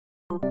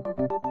The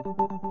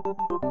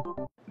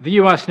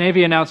U.S.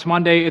 Navy announced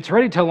Monday it's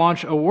ready to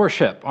launch a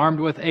warship armed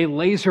with a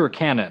laser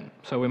cannon.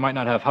 So we might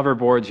not have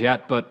hoverboards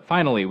yet, but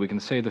finally we can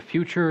say the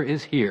future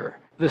is here.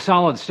 The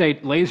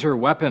solid-state laser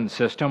weapon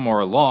system,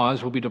 or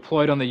LAWS, will be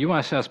deployed on the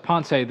USS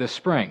Ponce this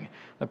spring.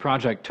 The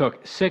project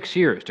took 6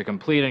 years to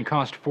complete and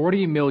cost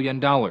 $40 million.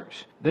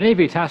 The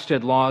Navy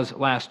tested LAWS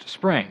last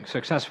spring,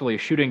 successfully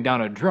shooting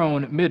down a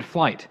drone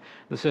mid-flight.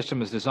 The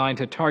system is designed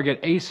to target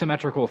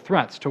asymmetrical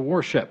threats to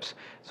warships,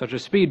 such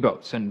as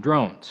speedboats and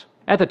drones.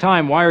 At the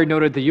time, Wired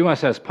noted the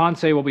USS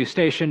Ponce will be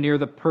stationed near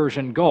the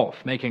Persian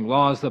Gulf, making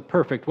LAWS the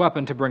perfect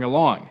weapon to bring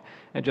along.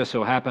 It just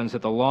so happens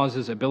that the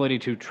LAWS's ability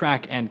to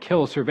track and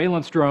kill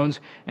surveillance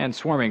drones and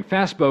swarming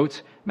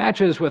fastboats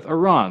matches with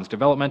Iran's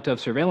development of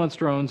surveillance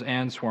drones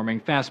and swarming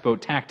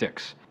fastboat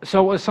tactics.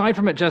 So aside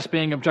from it just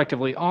being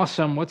objectively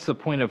awesome, what's the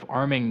point of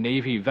arming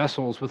Navy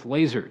vessels with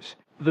lasers?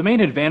 The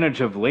main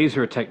advantage of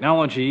laser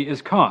technology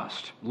is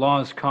cost.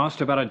 LAWS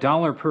cost about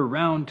 $1 per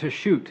round to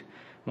shoot.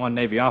 One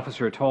Navy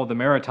officer told the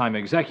Maritime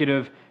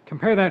Executive,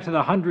 compare that to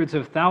the hundreds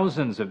of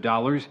thousands of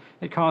dollars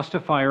it costs to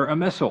fire a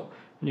missile,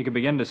 and you can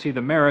begin to see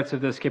the merits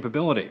of this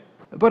capability.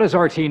 But as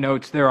RT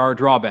notes, there are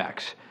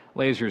drawbacks.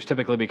 Lasers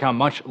typically become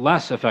much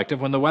less effective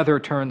when the weather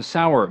turns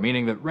sour,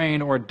 meaning that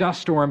rain or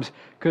dust storms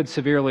could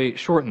severely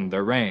shorten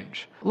their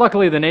range.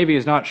 Luckily, the Navy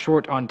is not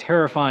short on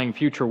terrifying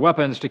future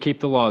weapons to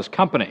keep the LAWS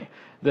company.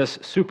 This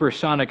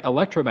supersonic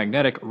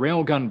electromagnetic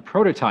railgun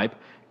prototype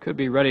could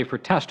be ready for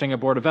testing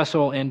aboard a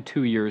vessel in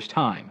 2 years'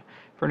 time.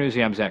 For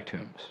Newsiam's Zach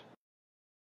Toombs.